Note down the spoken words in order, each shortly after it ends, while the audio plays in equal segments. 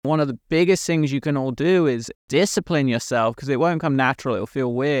One of the biggest things you can all do is discipline yourself, because it won't come natural. It'll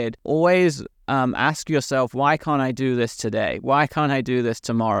feel weird. Always ask yourself, why can't I do this today? Why can't I do this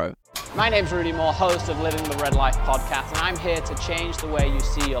tomorrow? My name's Rudy Moore, host of Living the Red Life podcast, and I'm here to change the way you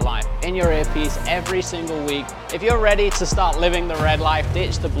see your life in your earpiece every single week. If you're ready to start living the red life,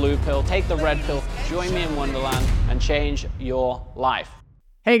 ditch the blue pill, take the red pill, join me in Wonderland, and change your life.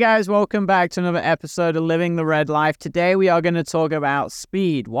 Hey guys, welcome back to another episode of Living the Red Life. Today we are going to talk about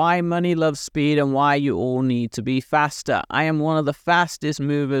speed, why money loves speed, and why you all need to be faster. I am one of the fastest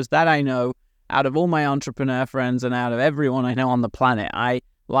movers that I know out of all my entrepreneur friends and out of everyone I know on the planet. I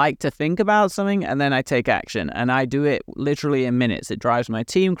like to think about something and then I take action, and I do it literally in minutes. It drives my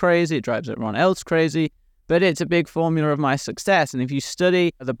team crazy, it drives everyone else crazy, but it's a big formula of my success. And if you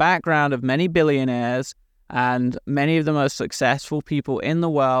study the background of many billionaires and many of the most successful people in the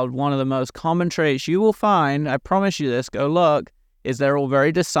world, one of the most common traits you will find, I promise you this, go look, is they're all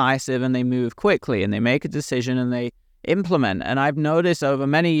very decisive and they move quickly and they make a decision and they implement. And I've noticed over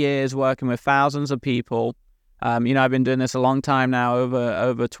many years working with thousands of people, I've been doing this a long time now,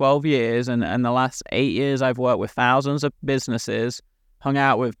 over 12 years, and the last 8 years I've worked with thousands of businesses, hung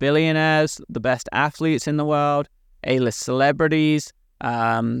out with billionaires, the best athletes in the world, A-list celebrities,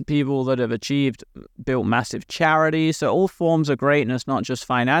 people that have built massive charities. So all forms of greatness, not just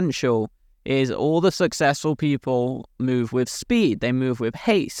financial, is all the successful people move with speed. They move with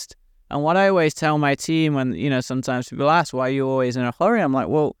haste. And what I always tell my team when, sometimes people ask, why are you always in a hurry? I'm like,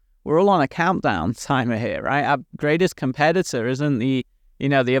 well, we're all on a countdown timer here, right? Our greatest competitor isn't the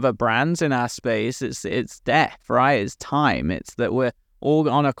other brands in our space. It's death, right? It's time. It's that we're all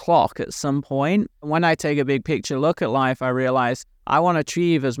on a clock at some point. When I take a big picture look at life, I realize I want to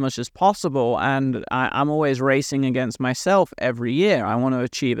achieve as much as possible, and I'm always racing against myself every year. I want to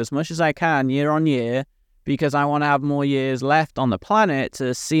achieve as much as I can year on year, because I want to have more years left on the planet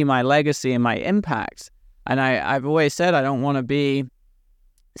to see my legacy and my impact. And I've always said I don't want to be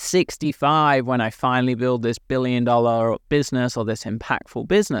 65 when I finally build this billion-dollar business or this impactful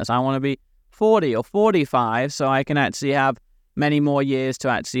business. I want to be 40 or 45 so I can actually have many more years to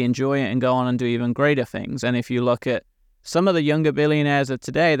actually enjoy it and go on and do even greater things. And if you look at some of the younger billionaires of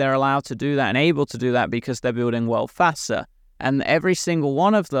today, they're allowed to do that and able to do that because they're building wealth faster. And every single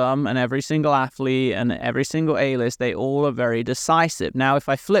one of them, and every single athlete, and every single A-list, they all are very decisive. Now, if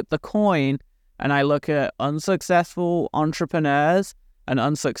I flip the coin and I look at unsuccessful entrepreneurs and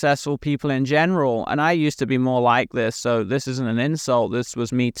unsuccessful people in general, and I used to be more like this, so this isn't an insult, this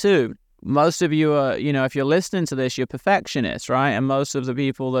was me too. Most of you are, if you're listening to this, you're perfectionists, right? And most of the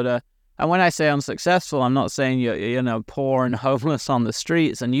people that are, and when I say unsuccessful, I'm not saying you're poor and homeless on the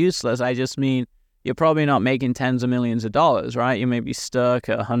streets and useless. I just mean you're probably not making tens of millions of dollars, right? You may be stuck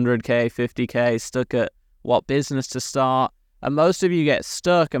at 100K, 50K, stuck at what business to start. And most of you get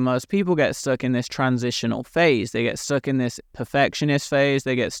stuck, and most people get stuck in this transitional phase. They get stuck in this perfectionist phase.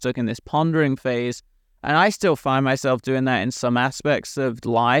 They get stuck in this pondering phase. And I still find myself doing that in some aspects of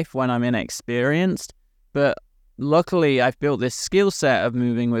life when I'm inexperienced. But luckily, I've built this skill set of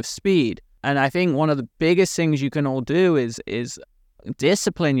moving with speed. And I think one of the biggest things you can all do is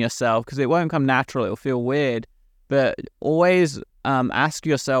discipline yourself, because it won't come natural. It'll feel weird. But always ask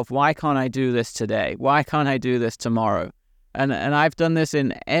yourself, why can't I do this today? Why can't I do this tomorrow? And I've done this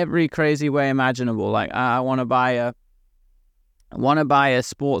in every crazy way imaginable. Like I want to buy a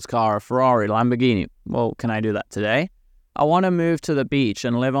sports car, a Ferrari, Lamborghini. Well, can I do that today? I want to move to the beach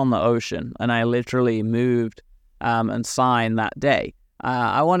and live on the ocean. And I literally moved and signed that day.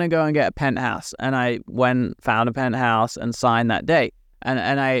 I want to go and get a penthouse. And I found a penthouse and signed that day.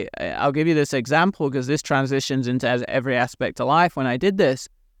 And I'll give you this example because this transitions into every aspect of life. When I did this,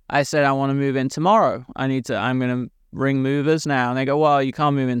 I said, I want to move in tomorrow. I'm going to ring movers now. And they go, well, you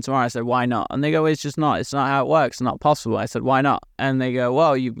can't move in tomorrow. I said, why not? And they go, it's not how it works. It's not possible. I said, why not? And they go,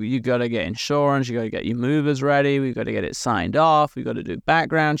 well, you got to get insurance. You got to get your movers ready. We got to get it signed off. We got to do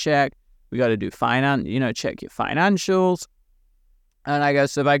background check. We got to do check your financials. And I go,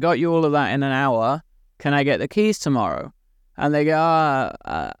 so if I got you all of that in an hour, can I get the keys tomorrow? And they go,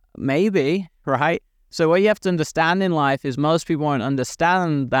 maybe, right? So what you have to understand in life is most people won't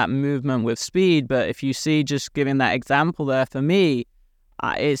understand that movement with speed. But if you see, just giving that example there for me,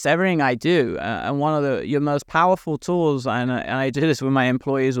 it's everything I do. And one of your most powerful tools, and I do this with my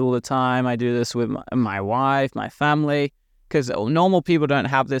employees all the time. I do this with my wife, my family, because normal people don't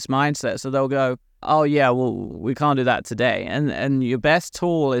have this mindset. So they'll go, oh yeah, well, we can't do that today. And your best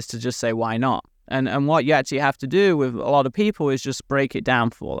tool is to just say, why not? And what you actually have to do with a lot of people is just break it down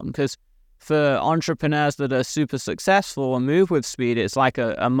for them. Because for entrepreneurs that are super successful and move with speed, it's like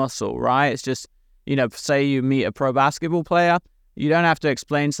a muscle, right? It's just, say you meet a pro basketball player, you don't have to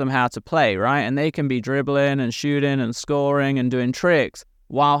explain to them how to play, right? And they can be dribbling and shooting and scoring and doing tricks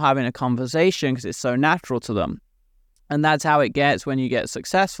while having a conversation because it's so natural to them. And that's how it gets when you get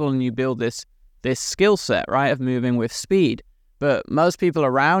successful and you build this skill set, right, of moving with speed. But most people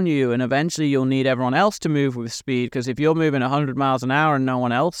around you, and eventually you'll need everyone else to move with speed, because if you're moving 100 miles an hour and no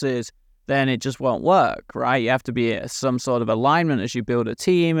one else is, then it just won't work, right? You have to be some sort of alignment as you build a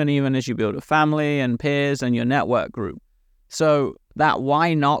team and even as you build a family and peers and your network group. So that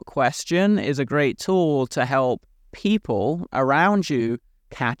why not question is a great tool to help people around you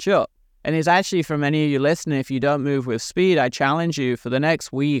catch up. And it's actually, for many of you listening, if you don't move with speed, I challenge you for the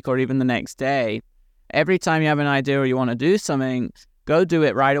next week or even the next day, every time you have an idea or you want to do something, go do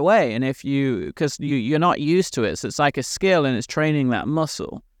it right away. And because you're not used to it, so it's like a skill and it's training that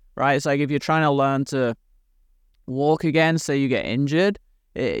muscle, right? It's like if you're trying to learn to walk again, say you get injured,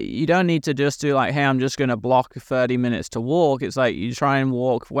 you don't need to just do like, hey, I'm just going to block 30 minutes to walk. It's like you try and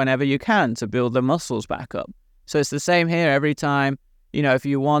walk whenever you can to build the muscles back up. So it's the same here every time. If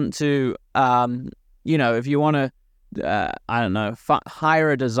you want to, hire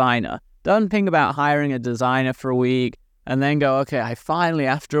a designer, don't think about hiring a designer for a week and then go, okay,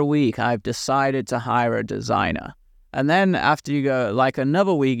 after a week, I've decided to hire a designer. And then after you go, like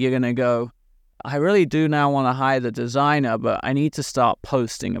another week, you're going to go, I really do now want to hire the designer, but I need to start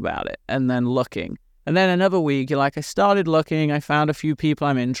posting about it and then looking. And then another week, you're like, I started looking, I found a few people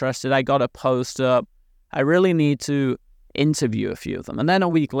I'm interested, I got a post up, I really need to interview a few of them. And then a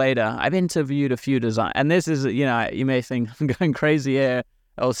week later, I've interviewed a few designers. And this is, you may think I'm going crazy here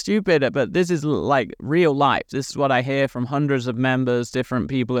or stupid, but this is like real life. This is what I hear from hundreds of members, different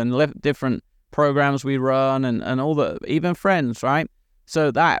people in different programs we run and all even friends, right?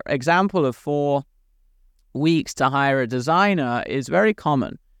 So that example of 4 weeks to hire a designer is very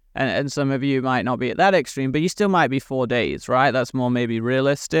common. And some of you might not be at that extreme, but you still might be 4 days, right? That's more maybe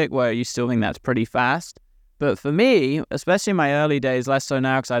realistic, where you still think that's pretty fast. But for me, especially in my early days, less so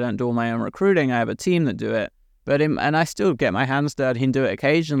now because I don't do all my own recruiting. I have a team that do it. And I still get my hands dirty and do it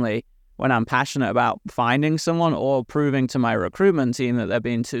occasionally when I'm passionate about finding someone or proving to my recruitment team that they're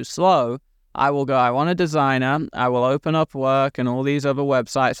being too slow. I will go, I want a designer. I will open up Work and all these other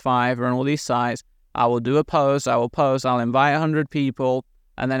websites, Fiverr and all these sites. I will do a post. I'll invite 100 people,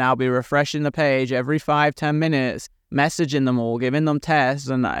 and then I'll be refreshing the page every 5-10 minutes, messaging them all, giving them tests.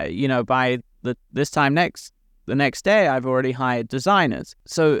 And, by the next day, I've already hired designers.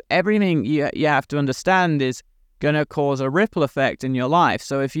 So everything you have to understand is going to cause a ripple effect in your life.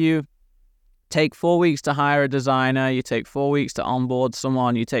 So if you take 4 weeks to hire a designer, you take 4 weeks to onboard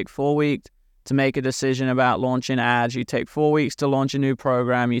someone, you take 4 weeks to make a decision about launching ads, you take 4 weeks to launch a new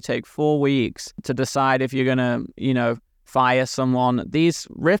program, you take 4 weeks to decide if you're going to, fire someone. These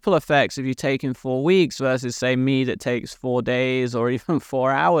ripple effects, if you take in 4 weeks versus, say, me that takes 4 days or even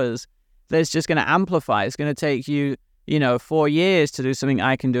 4 hours, that's just going to amplify. It's going to take you, 4 years to do something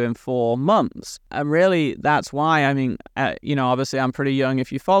I can do in 4 months. And really, that's why, obviously I'm pretty young.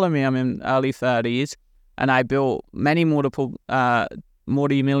 If you follow me, I'm in early 30s, and I built many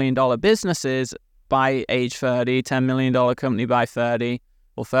multi-million-dollar businesses by age 30, $10 million company by 30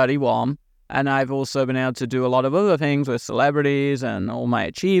 or 31. And I've also been able to do a lot of other things with celebrities and all my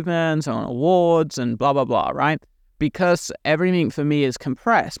achievements and awards and blah, blah, blah, right? Because everything for me is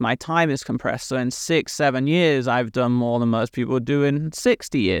compressed. My time is compressed. So in 6-7 years, I've done more than most people do in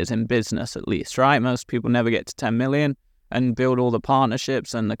 60 years in business, at least, right? Most people never get to 10 million and build all the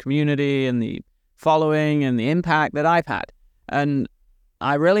partnerships and the community and the following and the impact that I've had. And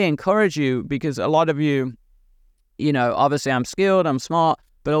I really encourage you, because a lot of you, obviously I'm skilled, I'm smart,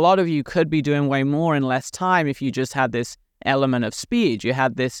 but a lot of you could be doing way more in less time if you just had this element of speed. You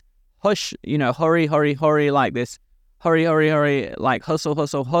had this hurry, like this hurry, like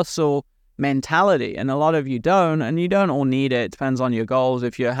hustle mentality. And a lot of you don't, and you don't all need it. It depends on your goals.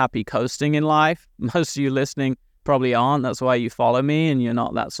 If you're happy coasting in life, most of you listening probably aren't. That's why you follow me, and you're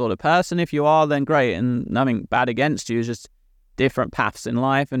not that sort of person. If you are, then great. And nothing bad against you, just different paths in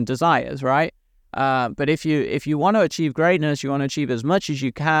life and desires, right? But if you want to achieve greatness, you want to achieve as much as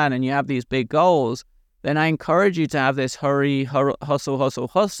you can, and you have these big goals, then I encourage you to have this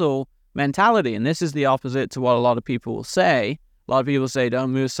hustle mentality. And this is the opposite to what a lot of people will say. A lot of people say,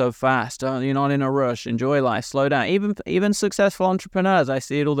 don't move so fast. You're not in a rush. Enjoy life. Slow down. Even successful entrepreneurs, I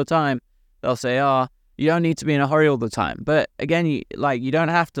see it all the time. They'll say, you don't need to be in a hurry all the time. But again, you don't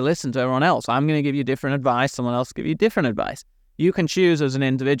have to listen to everyone else. I'm going to give you different advice. Someone else will give you different advice. You can choose as an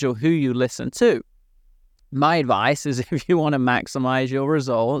individual who you listen to. My advice is, if you want to maximize your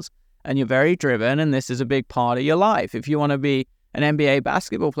results and you're very driven and this is a big part of your life, if you want to be an NBA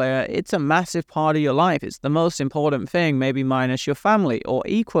basketball player, it's a massive part of your life. It's the most important thing, maybe minus your family, or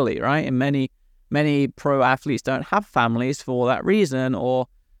equally, right? And many pro athletes don't have families for that reason, or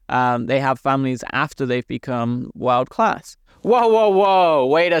they have families after they've become world class. Whoa,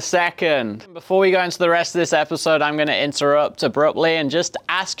 wait a second. Before we go into the rest of this episode, I'm going to interrupt abruptly and just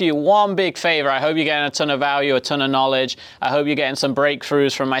ask you one big favor. I hope you're getting a ton of value, a ton of knowledge. I hope you're getting some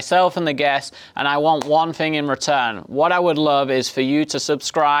breakthroughs from myself and the guests, and I want one thing in return. What I would love is for you to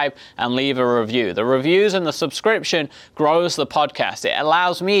subscribe and leave a review. The reviews and the subscription grows the podcast. It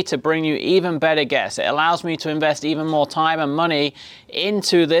allows me to bring you even better guests. It allows me to invest even more time and money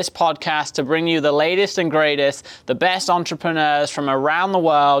into this podcast to bring you the latest and greatest, the best entrepreneurs from around the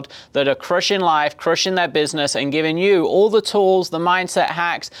world that are crushing life, crushing their business, and giving you all the tools, the mindset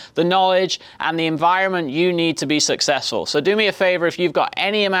hacks, the knowledge, and the environment you need to be successful. So do me a favor, if you've got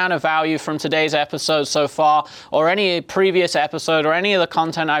any amount of value from today's episode so far, or any previous episode, or any of the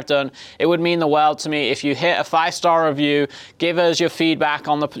content I've done, it would mean the world to me if you hit a 5-star review, give us your feedback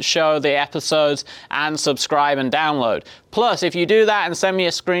on the show, the episodes, and subscribe and download. Plus, if you do that and send me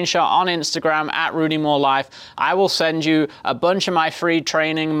a screenshot on Instagram at RudyMooreLife, I will send you a bunch of my free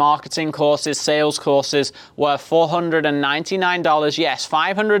training, marketing courses, sales courses worth $499. Yes,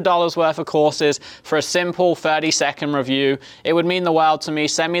 $500 worth of courses for a simple 30-second review. It would mean the world to me.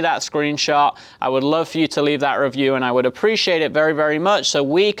 Send me that screenshot. I would love for you to leave that review, and I would appreciate it very, very much so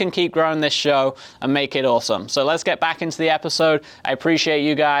we can keep growing this show and make it awesome. So let's get back into the episode. I appreciate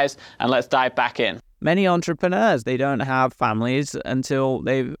you guys, and let's dive back in. Many entrepreneurs, they don't have families until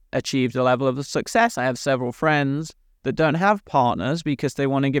they've achieved a level of success. I have several friends that don't have partners because they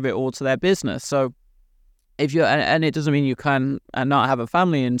want to give it all to their business. So if you're, and it doesn't mean you can not have a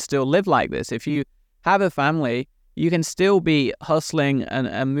family and still live like this. If you have a family, you can still be hustling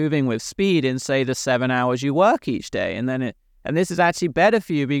and moving with speed in, say, the 7 hours you work each day. And this is actually better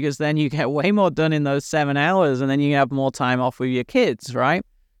for you because then you get way more done in those 7 hours, and then you have more time off with your kids, right?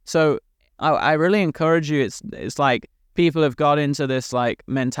 So I really encourage you. It's like people have got into this like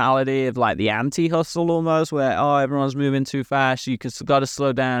mentality of like the anti-hustle almost, where everyone's moving too fast. You got to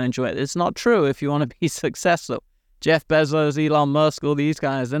slow down, enjoy it. It's not true if you want to be successful. Jeff Bezos, Elon Musk, all these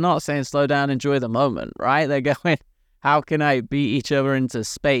guys, they're not saying slow down, enjoy the moment, right? They're going, how can I beat each other into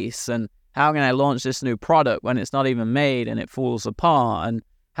space, and how can I launch this new product when it's not even made and it falls apart, and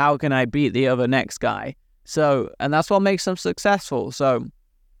how can I beat the other next guy? So, and that's what makes them successful. So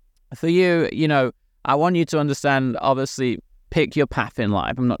for you, I want you to understand, obviously, pick your path in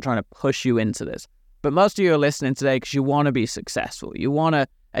life. I'm not trying to push you into this. But most of you are listening today because you want to be successful. You want to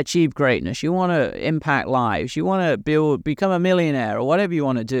achieve greatness. You want to impact lives. You want to become a millionaire, or whatever you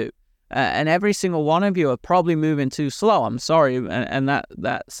want to do. And every single one of you are probably moving too slow. I'm sorry. And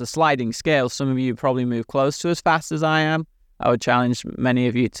that's a sliding scale. Some of you probably move close to as fast as I am. I would challenge many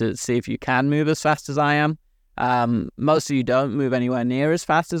of you to see if you can move as fast as I am. Most of you don't move anywhere near as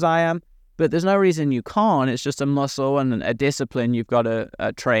fast as I am, but there's no reason you can't. It's just a muscle and a discipline you've got to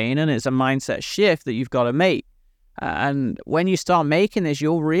train, and it's a mindset shift that you've got to make. And when you start making this,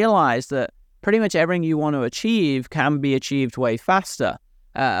 you'll realize that pretty much everything you want to achieve can be achieved way faster.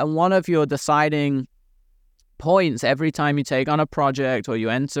 And one of your deciding points every time you take on a project, or you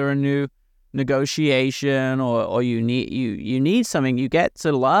enter a new negotiation, or you need something, you get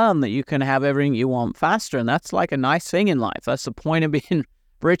to learn that you can have everything you want faster. And that's like a nice thing in life. That's the point of being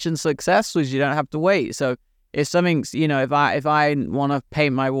rich and successful, is you don't have to wait. So if something's, if I want to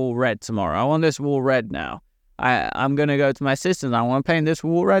paint my wall red tomorrow, I want this wall red now, I'm going to go to my assistant, I want to paint this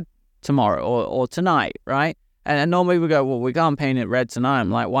wall red tomorrow or tonight, right? And normally we go, well, we can't paint it red tonight.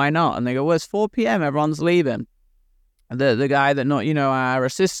 I'm like, why not? And they go, well, it's 4 p.m. Everyone's leaving. The guy that our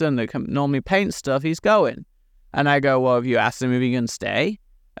assistant that normally paints stuff, he's going. And I go, well, have you asked him if he can stay?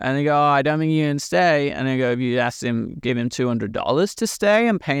 And they go, oh, I don't think you can stay. And I go, have you asked him, give him $200 to stay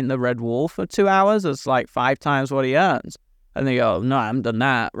and paint the red wall for 2 hours? It's like 5 times what he earns. And they go, no, I haven't done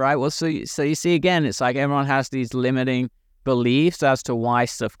that, right? Well, so you see, again, it's like everyone has these limiting beliefs as to why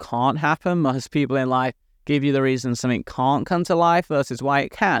stuff can't happen. Most people in life give you the reason something can't come to life versus why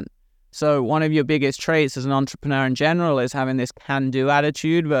it can. So one of your biggest traits as an entrepreneur in general is having this can-do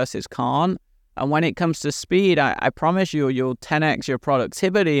attitude versus can't. And when it comes to speed, I promise you'll 10x your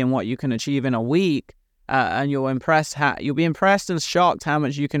productivity and what you can achieve in a week. And you'll be impressed and shocked how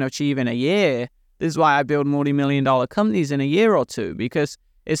much you can achieve in a year. This is why I build multi-million-dollar companies in a year or two, because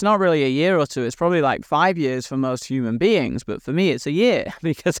it's not really a year or two. It's probably like 5 years for most human beings. But for me, it's a year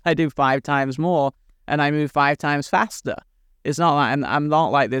because I do 5 times more and I move 5 times faster. It's not like, I'm not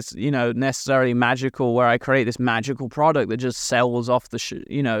like this, necessarily magical, where I create this magical product that just sells off the,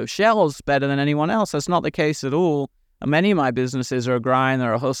 shelves better than anyone else. That's not the case at all. And many of my businesses are a grind,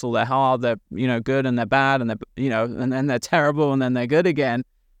 they're a hustle, they're hard, they're, good and they're bad, and they're, and then they're terrible and then they're good again.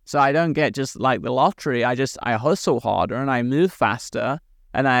 So I don't get just like the lottery. I hustle harder and I move faster,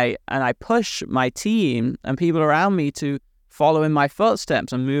 and I push my team and people around me to follow in my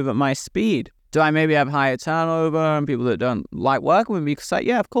footsteps and move at my speed. Do I maybe have higher turnover and people that don't like working with me? Because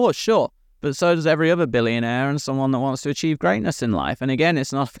yeah, of course, sure. But so does every other billionaire and someone that wants to achieve greatness in life. And again,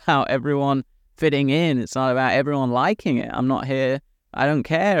 it's not about everyone fitting in. It's not about everyone liking it. I'm not here. I don't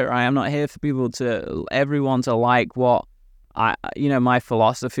care. I am not here for everyone to like what my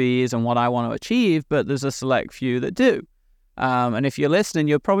philosophy is and what I want to achieve. But there's a select few that do. And if you're listening,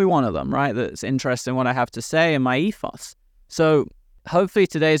 you're probably one of them, right? That's interested in what I have to say and my ethos. So hopefully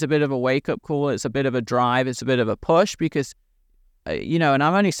today's a bit of a wake-up call. It's a bit of a drive. It's a bit of a push because, and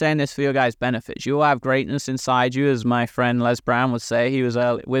I'm only saying this for your guys' benefits. You all have greatness inside you, as my friend Les Brown would say. He was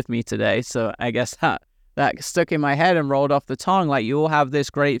with me today, so I guess that stuck in my head and rolled off the tongue. Like, you all have this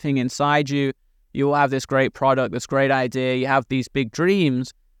great thing inside you. You all have this great product, this great idea. You have these big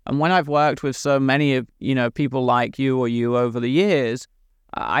dreams. And when I've worked with so many of, people like you or you over the years,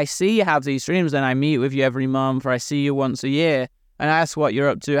 I see you have these dreams, and I meet with you every month, or I see you once a year, and I ask what you're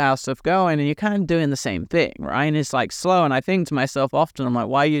up to, how's stuff going, and you're kind of doing the same thing, right? And it's like slow, and I think to myself often, I'm like,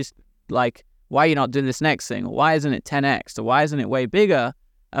 why are you not doing this next thing? Or why isn't it 10x? Or why isn't it way bigger?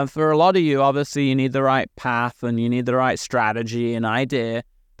 And for a lot of you, obviously, you need the right path, and you need the right strategy and idea.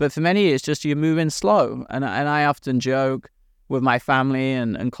 But for many, it's just you're moving slow. And I often joke with my family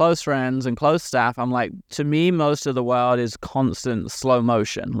and close friends and close staff, I'm like, to me, most of the world is constant slow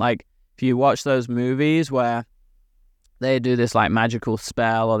motion. Like, if you watch those movies where they do this like magical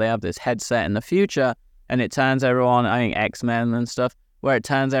spell, or they have this headset in the future and it turns everyone, I think X-Men and stuff, where it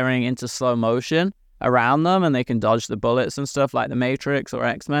turns everything into slow motion around them and they can dodge the bullets and stuff like the Matrix or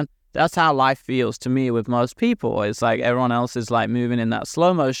X-Men. That's how life feels to me with most people. It's like everyone else is like moving in that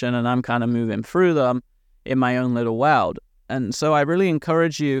slow motion and I'm kind of moving through them in my own little world. And so I really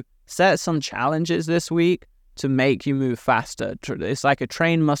encourage you, set some challenges this week to make you move faster. It's like a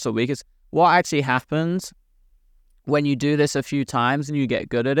trained muscle, because what actually happens when you do this a few times and you get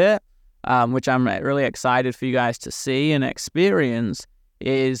good at it, which I'm really excited for you guys to see and experience,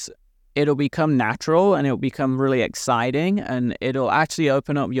 is it'll become natural and it'll become really exciting, and it'll actually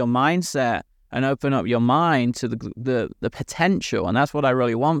open up your mindset and open up your mind to the potential. And that's what I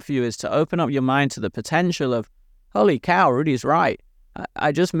really want for you, is to open up your mind to the potential of, holy cow, Rudy's right.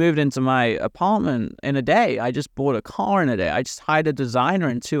 I just moved into my apartment in a day. I just bought a car in a day. I just hired a designer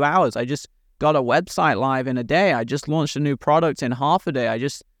in 2 hours. I just got a website live in a day. I just launched a new product in half a day. I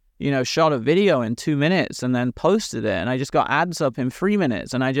just, shot a video in 2 minutes and then posted it. And I just got ads up in 3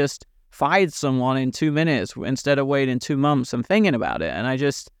 minutes. And I just fired someone in 2 minutes instead of waiting 2 months and thinking about it. And I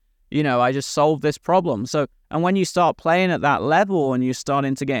just solved this problem. So, and when you start playing at that level and you're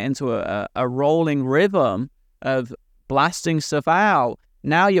starting to get into a rolling rhythm of blasting stuff out,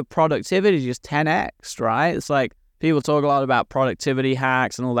 now your productivity is just 10x, right? It's like, people talk a lot about productivity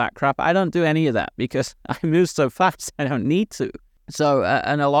hacks and all that crap. I don't do any of that because I move so fast, I don't need to. So,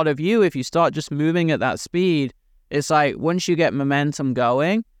 and a lot of you, if you start just moving at that speed, it's like once you get momentum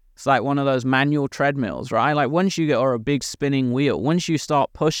going, it's like one of those manual treadmills, right? Like once you get, or a big spinning wheel, once you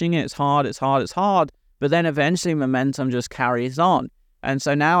start pushing it, it's hard, but then eventually momentum just carries on. And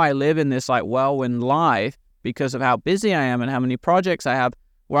so now I live in this like whirlwind life because of how busy I am and how many projects I have,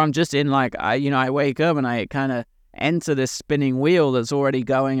 where I'm just in like, I wake up and I kind of enter this spinning wheel that's already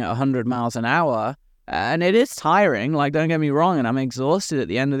going at 100 miles an hour. And it is tiring, like, don't get me wrong, and I'm exhausted at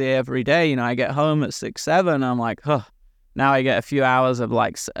the end of the day every day. I get home at 6, 7, I'm like, now I get a few hours of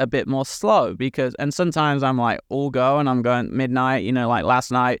like a bit more slow, and sometimes I'm like all go and I'm going midnight, like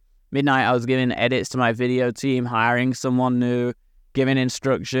last night, midnight I was giving edits to my video team, hiring someone new, giving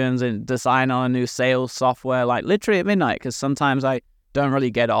instructions and designing on a new sales software, like literally at midnight, because sometimes I don't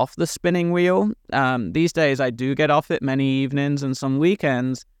really get off the spinning wheel. These days I do get off it many evenings and some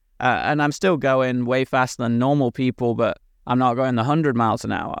weekends, and I'm still going way faster than normal people, but I'm not going the 100 miles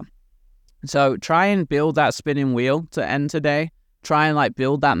an hour. So try and build that spinning wheel to end today. Try and like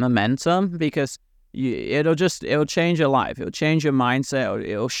build that momentum, because it'll change your life. It'll change your mindset.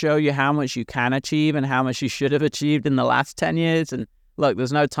 It'll show you how much you can achieve and how much you should have achieved in the last 10 years. And look,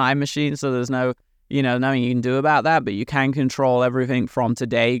 there's no time machine, so there's no, nothing you can do about that, but you can control everything from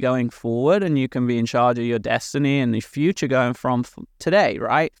today going forward, and you can be in charge of your destiny and the future going from today,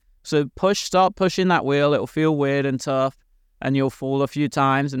 right? So start pushing that wheel. It'll feel weird and tough, and you'll fall a few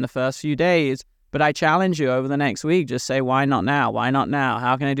times in the first few days. But I challenge you over the next week, just say, why not now? Why not now?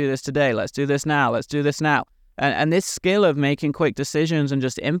 How can I do this today? Let's do this now. Let's do this now. And this skill of making quick decisions and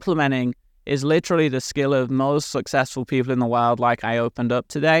just implementing is literally the skill of most successful people in the world, like I opened up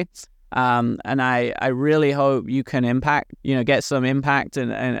today. And I really hope you can get some impact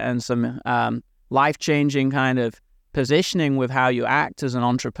and some life-changing kind of positioning with how you act as an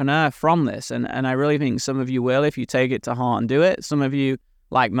entrepreneur from this. And I really think some of you will if you take it to heart and do it. Some of you,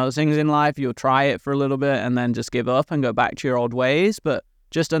 like most things in life, you'll try it for a little bit and then just give up and go back to your old ways. But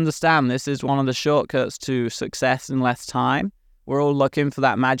just understand this is one of the shortcuts to success in less time. We're all looking for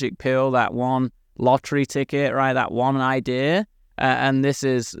that magic pill, that one lottery ticket, right? That one idea. And this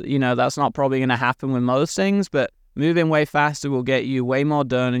is, that's not probably going to happen with most things, but moving way faster will get you way more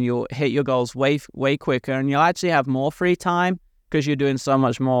done and you'll hit your goals way quicker, and you'll actually have more free time because you're doing so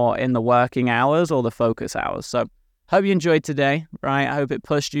much more in the working hours or the focus hours. So hope you enjoyed today, right? I hope it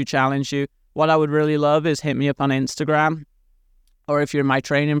pushed you, challenged you. What I would really love is hit me up on Instagram, or if you're in my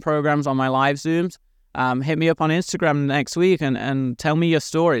training programs on my live Zooms, hit me up on Instagram next week and tell me your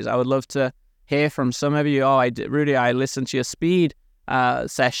stories. I would love to hear from some of you. Rudy, I listened to your speed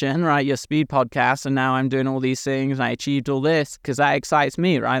session, right? Your speed podcast, and now I'm doing all these things and I achieved all this, because that excites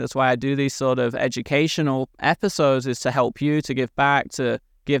me, right? That's why I do these sort of educational episodes, is to help you, to give back, to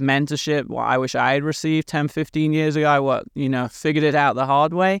give mentorship. What I wish I had received 10, 15 years ago. I figured it out the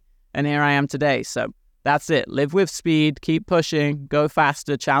hard way, and here I am today. So that's it. Live with speed, keep pushing, go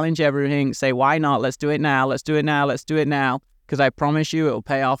faster, challenge everything, say, why not? Let's do it now. Let's do it now. Let's do it now. Because I promise you it will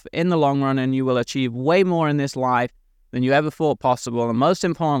pay off in the long run, and you will achieve way more in this life than you ever thought possible. And most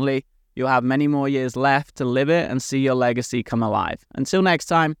importantly, you'll have many more years left to live it and see your legacy come alive. Until next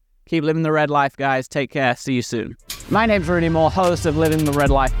time, keep living the red life, guys. Take care. See you soon. My name's Rudy Moore, host of Living the Red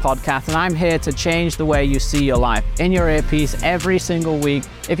Life podcast, and I'm here to change the way you see your life in your earpiece every single week.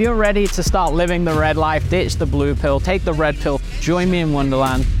 If you're ready to start living the red life, ditch the blue pill, take the red pill, join me in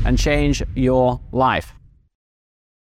Wonderland, and change your life.